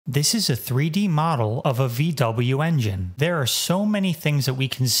This is a 3D model of a VW engine. There are so many things that we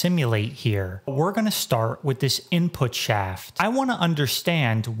can simulate here. We're going to start with this input shaft. I want to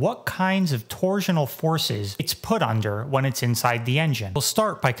understand what kinds of torsional forces it's put under when it's inside the engine. We'll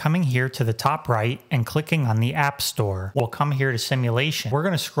start by coming here to the top right and clicking on the App Store. We'll come here to Simulation. We're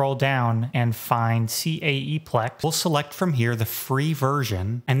going to scroll down and find CAEPlex. We'll select from here the free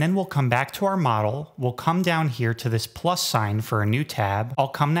version, and then we'll come back to our model. We'll come down here to this plus sign for a new tab. I'll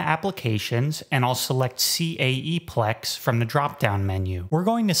come to Applications and I'll select CAEPlex from the drop-down menu. We're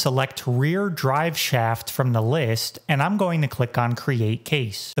going to select Rear Drive Shaft from the list, and I'm going to click on Create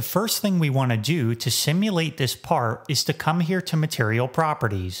Case. The first thing we want to do to simulate this part is to come here to Material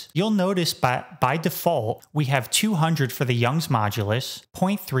Properties. You'll notice by default, we have 200 for the Young's modulus,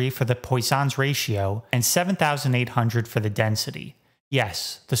 0.3 for the Poisson's ratio, and 7,800 for the density.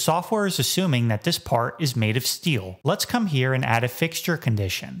 Yes, the software is assuming that this part is made of steel. Let's come here and add a fixture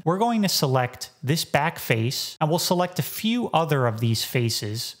condition. We're going to select this back face, and we'll select a few other of these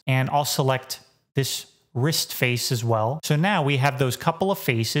faces, and I'll select this wrist face as well. So now we have those couple of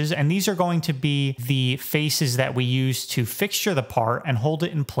faces, and these are going to be the faces that we use to fixture the part and hold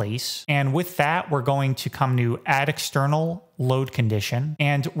it in place. And with that, we're going to come to Add External Load Condition,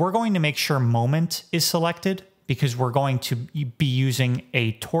 and we're going to make sure Moment is selected, because we're going to be using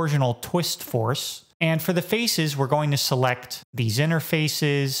a torsional twist force. And for the faces, we're going to select these inner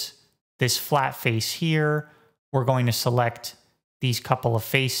faces, this flat face here. We're going to select these couple of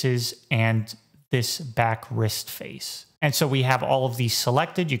faces and this back wrist face. And so we have all of these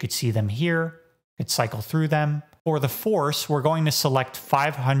selected. You could see them here. You could cycle through them. For the force, we're going to select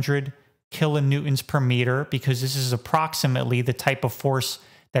 500 kilonewtons per meter, because this is approximately the type of force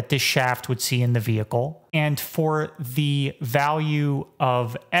that this shaft would see in the vehicle. And for the value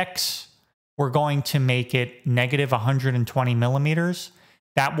of X, we're going to make it negative 120 millimeters.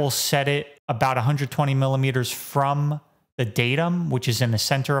 That will set it about 120 millimeters from the datum, which is in the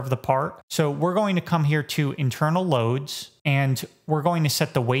center of the part. So we're going to come here to internal loads, and we're going to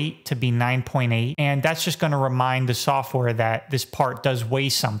set the weight to be 9.8. And that's just going to remind the software that this part does weigh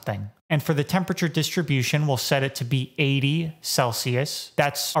something. And for the temperature distribution, we'll set it to be 80 Celsius.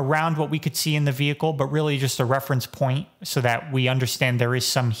 That's around what we could see in the vehicle, but really just a reference point so that we understand there is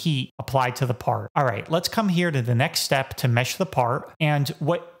some heat applied to the part. All right, let's come here to the next step to mesh the part. And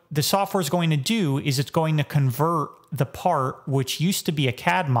what the software is going to do is it's going to convert the part, which used to be a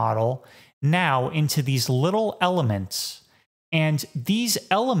CAD model, now into these little elements. And these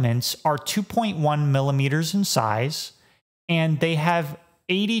elements are 2.1 millimeters in size, and they have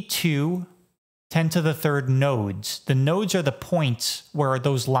 82 10 to the third nodes. The nodes are the points where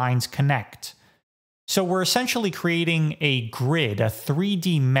those lines connect. So we're essentially creating a grid, a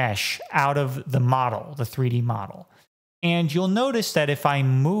 3D mesh out of the model, the 3D model. And you'll notice that if I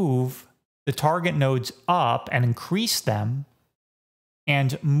move the target nodes up and increase them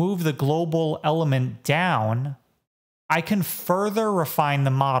and move the global element down, I can further refine the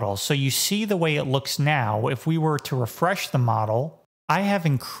model. So you see the way it looks now. If we were to refresh the model, I have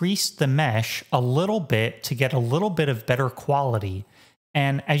increased the mesh a little bit to get a little bit of better quality.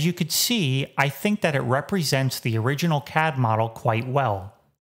 And as you could see, I think that it represents the original CAD model quite well.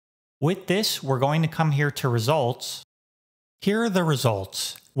 With this, we're going to come here to Results. Here are the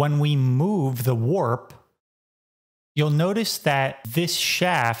results. When we move the warp, you'll notice that this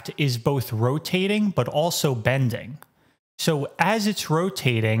shaft is both rotating but also bending. So as it's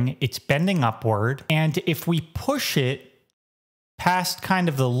rotating, it's bending upward. And if we push it past kind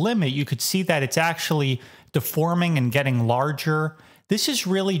of the limit, you could see that it's actually deforming and getting larger. This is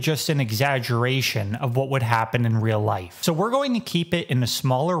really just an exaggeration of what would happen in real life. So we're going to keep it in a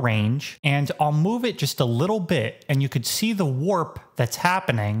smaller range, and I'll move it just a little bit, and you could see the warp that's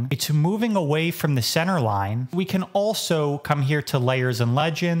happening. It's moving away from the center line. We can also come here to Layers and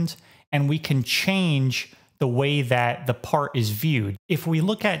Legend, and we can change the way that the part is viewed. If we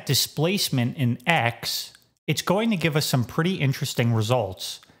look at displacement in X, it's going to give us some pretty interesting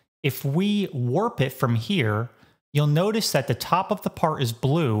results. If we warp it from here, you'll notice that the top of the part is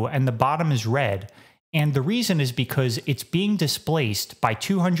blue and the bottom is red. And the reason is because it's being displaced by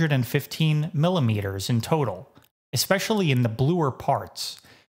 215 millimeters in total, especially in the bluer parts.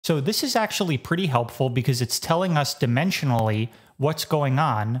 So this is actually pretty helpful because it's telling us dimensionally what's going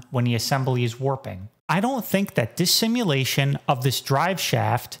on when the assembly is warping. I don't think that this simulation of this drive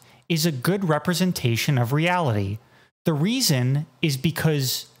shaft is a good representation of reality. The reason is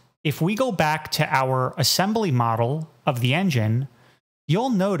because if we go back to our assembly model of the engine, you'll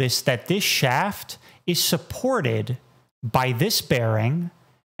notice that this shaft is supported by this bearing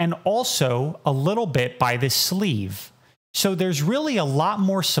and also a little bit by this sleeve. So there's really a lot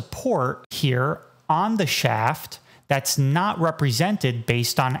more support here on the shaft that's not represented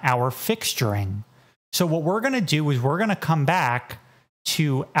based on our fixturing. So what we're going to do is we're going to come back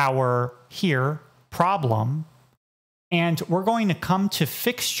to our here problem, and we're going to come to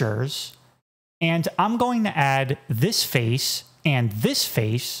fixtures, and I'm going to add this face and this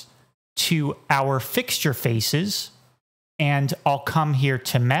face to our fixture faces, and I'll come here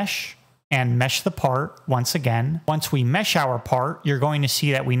to mesh and mesh the part once again. Once we mesh our part, you're going to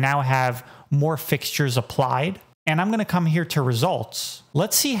see that we now have more fixtures applied. And I'm going to come here to results.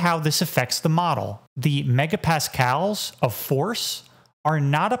 Let's see how this affects the model. The megapascals of force are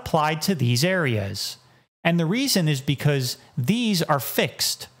not applied to these areas. And the reason is because these are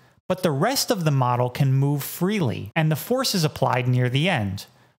fixed, but the rest of the model can move freely, and the force is applied near the end.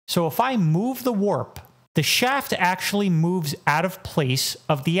 So if I move the warp, the shaft actually moves out of place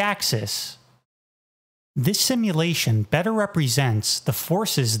of the axis. This simulation better represents the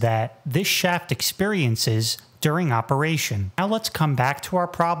forces that this shaft experiences during operation. Now let's come back to our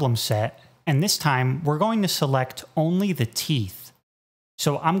problem set, and this time we're going to select only the teeth.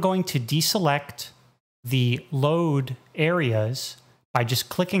 So I'm going to deselect the load areas by just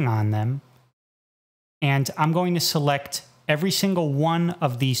clicking on them, and I'm going to select every single one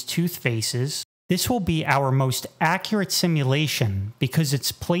of these tooth faces. This will be our most accurate simulation because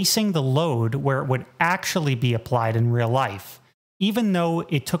it's placing the load where it would actually be applied in real life, even though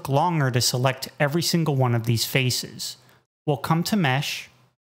it took longer to select every single one of these faces. We'll come to mesh,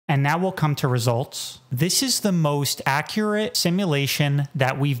 and now we'll come to results. This is the most accurate simulation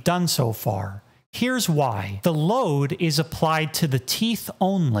that we've done so far. Here's why. The load is applied to the teeth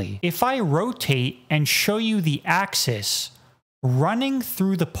only. If I rotate and show you the axis running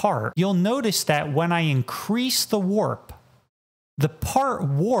through the part, you'll notice that when I increase the warp, the part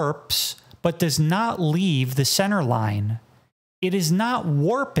warps but does not leave the center line. It is not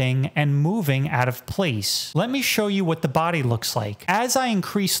warping and moving out of place. Let me show you what the body looks like. As I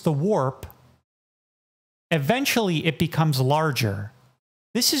increase the warp, eventually it becomes larger.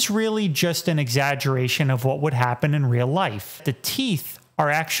 This is really just an exaggeration of what would happen in real life. The teeth are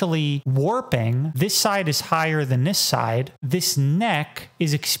actually warping. This side is higher than this side. This neck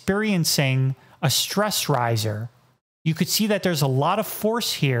is experiencing a stress riser. You could see that there's a lot of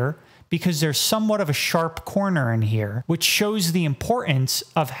force here because there's somewhat of a sharp corner in here, which shows the importance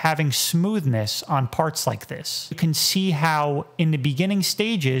of having smoothness on parts like this. You can see how in the beginning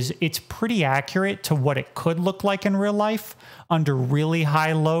stages, it's pretty accurate to what it could look like in real life under really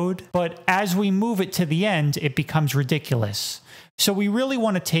high load. But as we move it to the end, it becomes ridiculous. So we really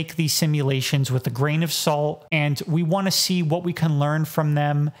want to take these simulations with a grain of salt, and we want to see what we can learn from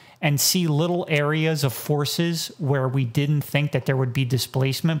them and see little areas of forces where we didn't think that there would be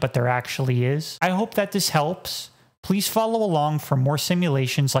displacement, but there actually is. I hope that this helps. Please follow along for more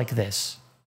simulations like this.